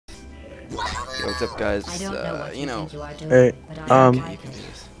Yo, what's up, guys? I don't know what You know. think you are doing, Hey, but I Yeah, don't okay, you like can do it.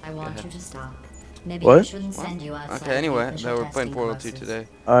 this. I Go want ahead. you to stop. Maybe I what? shouldn't What? send you outside Okay, anyway, the official we're playing testing Portal 2 courses. today.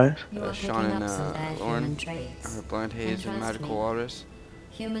 Alright. You are Sean picking and up some bad Lauren human traits. are blind And haze and trust magical me, waters.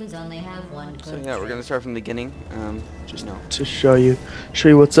 humans only have one good So yeah, we're gonna trait. start from the beginning. Just You know, to show you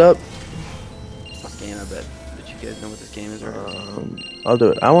what's up. this game, I bet. Did you guys know what this game is already? I'll do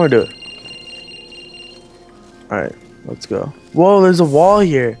it. I want to do it. Alright, let's go. Whoa, there's a wall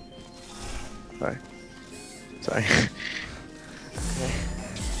here. Sorry. Okay.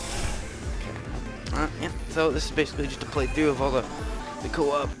 Yeah. So this is basically just a playthrough of all the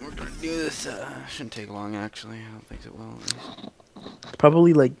co-op. We're gonna do this. Shouldn't take long, actually. I don't think it will. At least.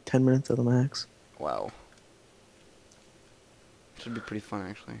 Probably like 10 minutes at the max. Wow. Should be pretty fun,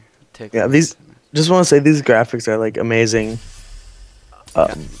 actually. Take Yeah, less these. than 10 minutes. Just want to say these graphics are like amazing.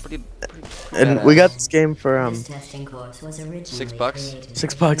 Yeah, pretty And we badass. got this game for This testing course was originally $6? created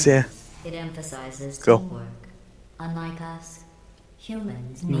 $6, for yeah. humans. It emphasizes Go. teamwork. Unlike us,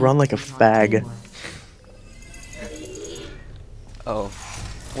 humans You run need like to a be taught fag. teamwork. Oh.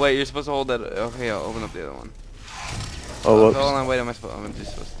 Wait, you're supposed to hold that. Okay, I'll open up the other one. Oh, whoops. Hold on, wait, I'm just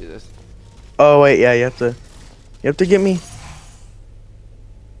supposed to do this. Oh wait, yeah, you have to get me.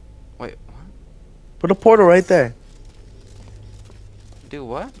 Wait, what? Put a portal right there. Do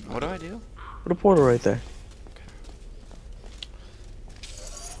what? What do I do? Put a portal right there.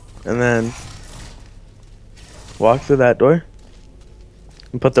 And then walk through that door.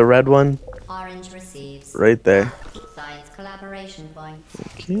 And put the red one Orange receives right there. science collaboration points.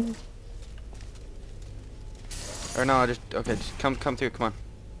 Okay. Or no, just come through. Come on.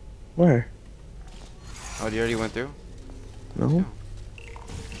 Where? Oh, you already went through? No.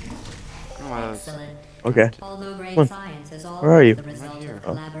 Oh, Excellent. Okay. Although great Come on. science is Where are you? always the result Right here. of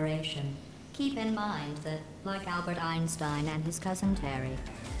collaboration. Keep in mind that, like Albert Einstein and his cousin Terry,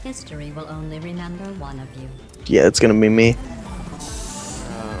 history will only remember one of you. Yeah, it's gonna be me.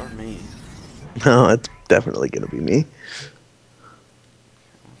 or me. No, it's definitely gonna be me.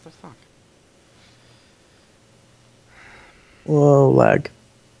 What the fuck? Whoa, lag.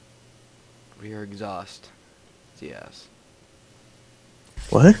 Rear exhaust. Yes.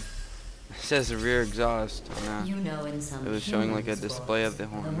 What? It says rear exhaust. You know, in some It was showing like a human display of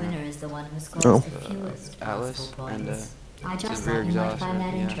sports, the horn. The winner is the one who scores Oh. the fewest Atlas possible and, points. I it's just a rear thought you might exhaust, find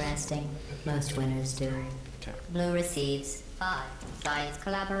that yes. interesting. Most winners do. Okay. Blue receives 5 science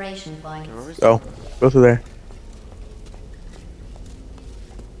collaboration points. Okay, where was Go. Go through there.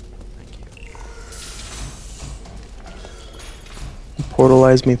 Thank you.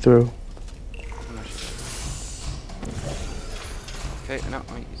 Portalize me through. I'm not sure. Okay, no,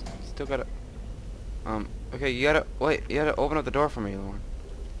 wait, you still gotta. Okay, you gotta wait. You gotta open up the door for me, Lauren.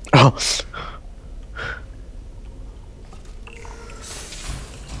 Oh.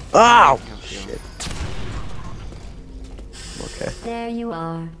 Ow! Oh, Shit. Okay. There you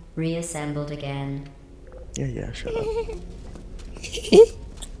are, reassembled again. Yeah, shut up.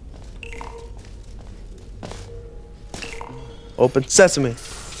 Open sesame.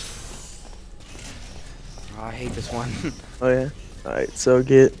 Oh, I hate this one. Oh yeah. Alright, so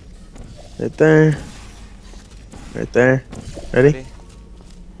get right there. Right there. Ready?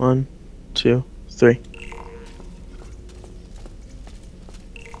 1, 2, 3.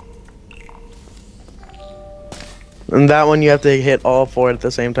 And that one you have to hit all 4 at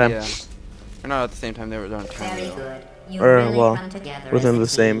the same time. Yeah. Or not at the same time. They were on time. Very good. You Or, really well, come together within as a the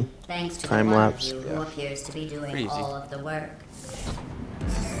team, same thanks to time the one lapse. of you Yeah. who appears to be doing Pretty easy. all of the work.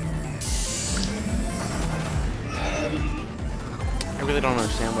 I really don't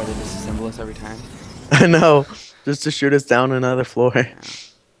understand why they disassemble us every time. I know. Just to shoot us down another floor. Yeah.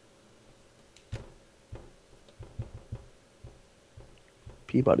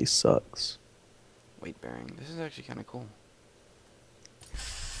 Peabody sucks. Weight bearing. This is actually kind of cool.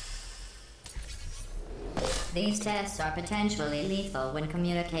 These tests are potentially lethal when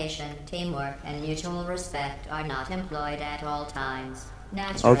communication, teamwork, and mutual respect are not employed at all times.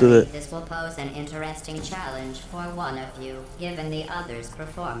 I'll do Naturally, it. this will pose an interesting challenge for one of you, given the other's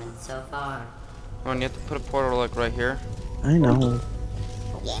performance so far. Oh, and you have to put a portal like right here. I know.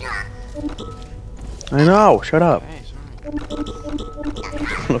 I know. Shut up. Okay, sorry.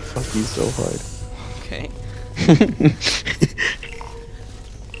 I'm gonna fuck you so hard. Okay.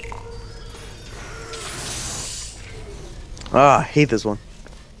 Ah, I hate this one.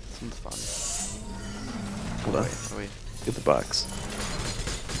 This one's fun. Hold on. Wait. Get the box.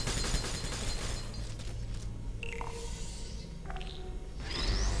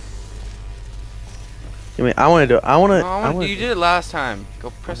 Give me. I want to do it. I want to. No, you did it last time.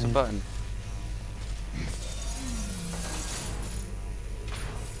 Go press a button.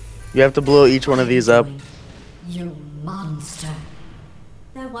 You have to blow each one of these up. You monster.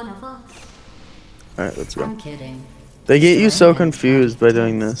 They're one of us. Alright, let's go. I'm kidding. They get you so Destroying them confused by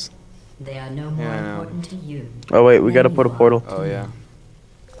doing this. They are no more Yeah, I know. important to you. Oh wait, we than gotta put a you are portal. to Oh, yeah. me.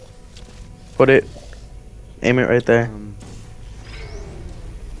 Put it. Aim it right there.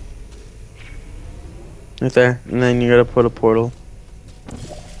 Right there. And then you gotta put a portal.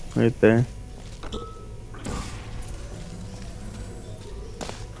 Right there.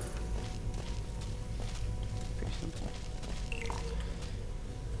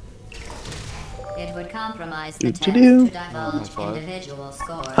 It would compromise the test Do-do-do. to divulge individual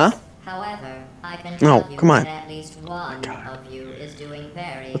scores. Huh? However, I can No, tell you come on. that at least one of you is doing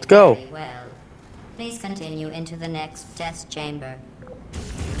very, Let's go. very well. Please continue into the next test chamber.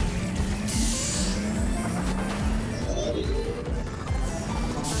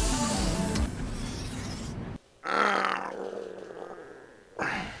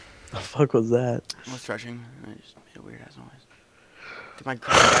 The fuck was that? I was stretching. I just made a weird ass noise. Dude, my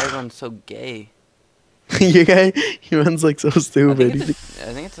guy runs so gay. Your guy, he runs like so I stupid.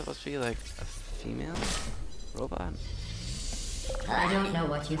 think it's supposed to be like a female robot. I don't know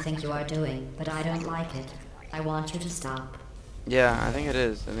what you think you are doing, but I don't like it. I want you to stop. Yeah, I think it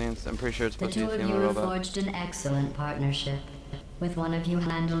is. I'm pretty sure it's The supposed to two be a of you female have robot. forged an excellent partnership, with one of you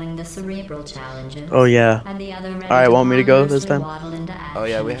handling the cerebral challenges. Oh yeah. And the other ready Alright, to want me to go this ponderously time? waddle into action Oh,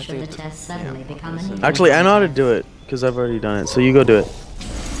 yeah, we have should to- the test suddenly yeah, become listen. an Actually, I know how to easy do it because I've already done it. So you go do it.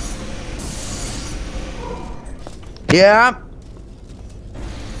 Yeah.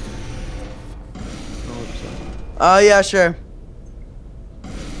 Yeah, sure.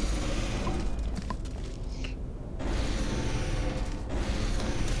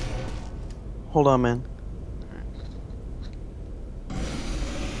 Hold on, man.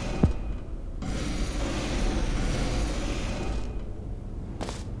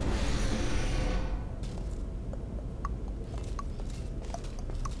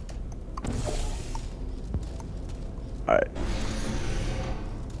 Alright.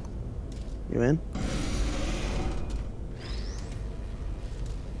 You in?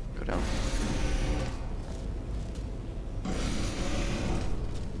 Go down.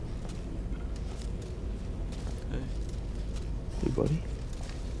 Hey, buddy.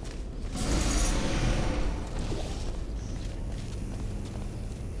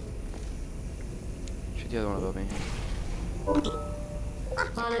 Shoot the other one above me.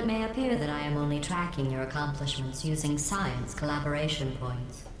 While it may appear that I am only tracking your accomplishments using science collaboration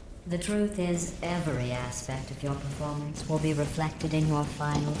points, the truth is every aspect of your performance will be reflected in your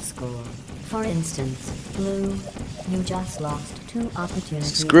final score. For instance, Blue, you just lost 2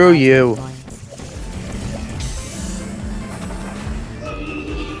 opportunities. Screw you. Points.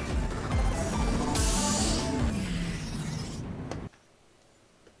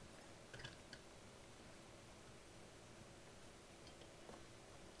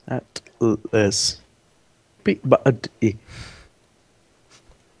 Atlas. B-B-D.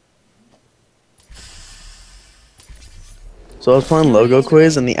 So I was playing logo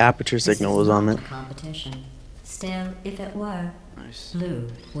quiz and the aperture signal was on it. Competition. Still, if it were, Nice. Blue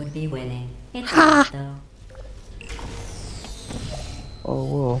would be winning. It's not, though. Oh,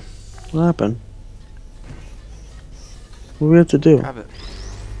 whoa. What happened? What do we have to do? Grab it.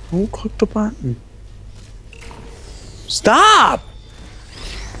 Oh, click the button. Stop!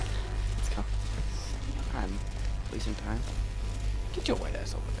 Let's go. I'm wasting time. Get your white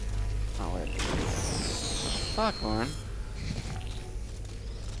ass over there. Oh, wait. Fuck, Lauren.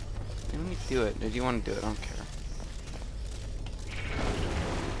 Let me do it. If you want to do it, I don't care.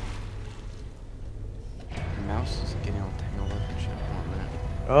 The mouse is getting all tangled up and shit. Hold on a minute.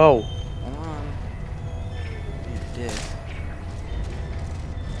 Oh. Hold on. You did.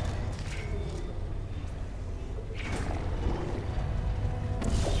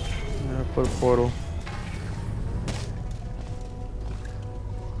 Put a portal.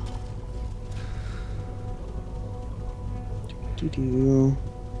 Doo-doo.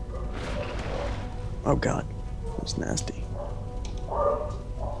 Oh god, that's nasty.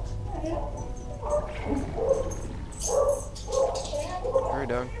 Hurry,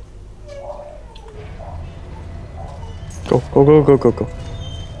 dog. Go, go, go, go, go, go.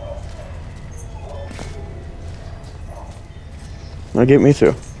 Now get me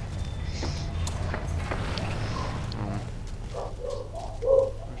through.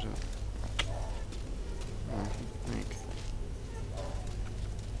 Where's it? Think.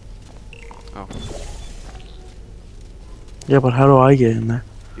 Oh. Yeah, but how do I get in there?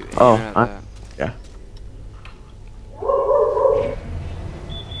 You Oh, aim at I- that. Yeah.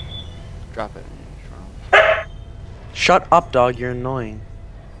 Drop it. Shut up, dog. You're annoying.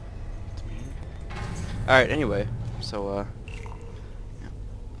 Alright, anyway. So, yeah,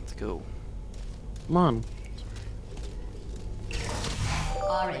 let's go. Come on.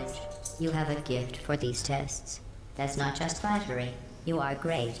 Orange, you have a gift for these tests. That's not just flattery. You are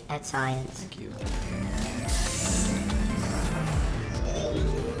great at science. Thank you.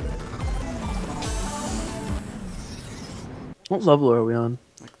 What level are we on?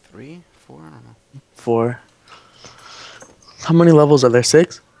 Like 3, 4, I don't know. 4. How many levels are there?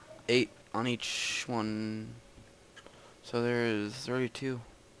 6? 8 on each one. So there's 32.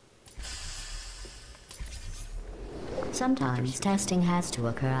 Sometimes testing has to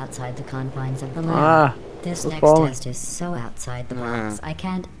occur outside the confines of the lab. Ah, This we're next falling. test is so outside the box,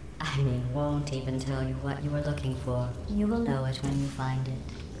 won't even tell you what you were looking for. You will know it when you find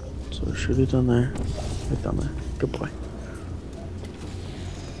it. So shoot it down there. Right down there. Good boy.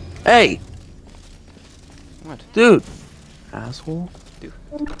 Hey! What? Dude! Asshole. Dude.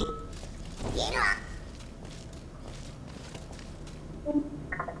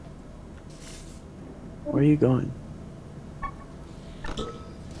 Where are you going?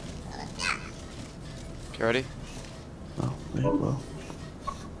 Okay, ready? Oh, wait, well.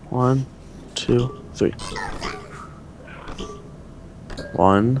 1, 2, 3.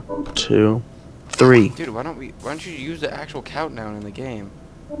 1, 2, 3. Dude, why don't you use the actual countdown in the game?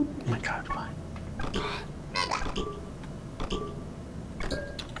 Oh my god, fine.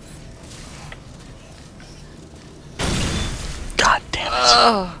 God damn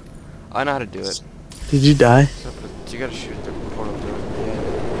it. I know how to do it. Did you die? So, but you gotta shoot the portal through it.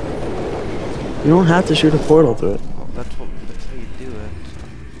 Yeah. You don't have to shoot a portal through it. Well, that's how you do it.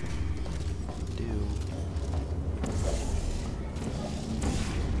 Do.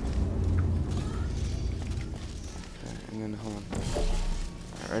 Okay, and then hold on.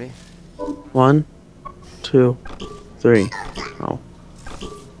 Alright, ready? 1, 2, 3. Oh.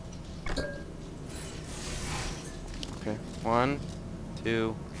 Okay. 1,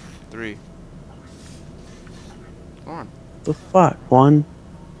 2, 3. Go on. The fuck? 1,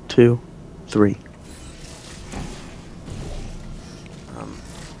 2, 3.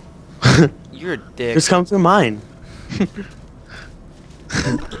 You're a dick. Just come through mine.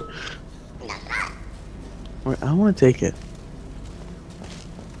 Wait, I want to take it.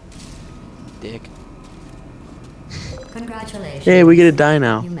 Dick. Congratulations. Hey, we get to die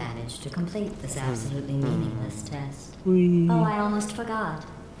now. You managed to complete this absolutely meaningless test. Whee. Oh, I almost forgot.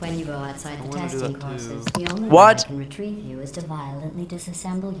 When you go outside the wanna do testing that courses, too. the only What? way I can retrieve you is to violently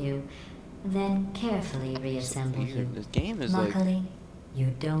disassemble you, then carefully reassemble you. Weird. This game is like. Luckily,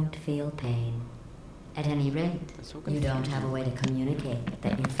 you don't feel pain. At any rate, That's so you don't confusing. have a way to communicate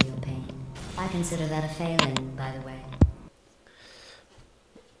that you feel pain. I consider that a failing, by the way.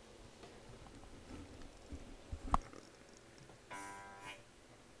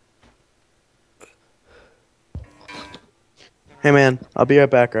 Hey man, I'll be right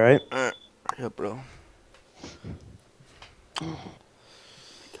back, alright? Yeah, bro. God.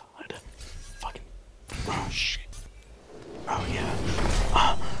 Fucking. Oh shit. Oh yeah.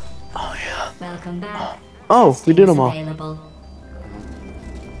 Oh yeah. Welcome back. Oh, we did them all. Available.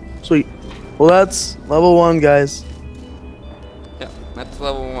 Sweet. Well, that's level 1, guys. Yeah, that's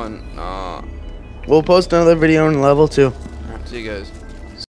level 1. We'll post another video in level 2. Alright, see you guys.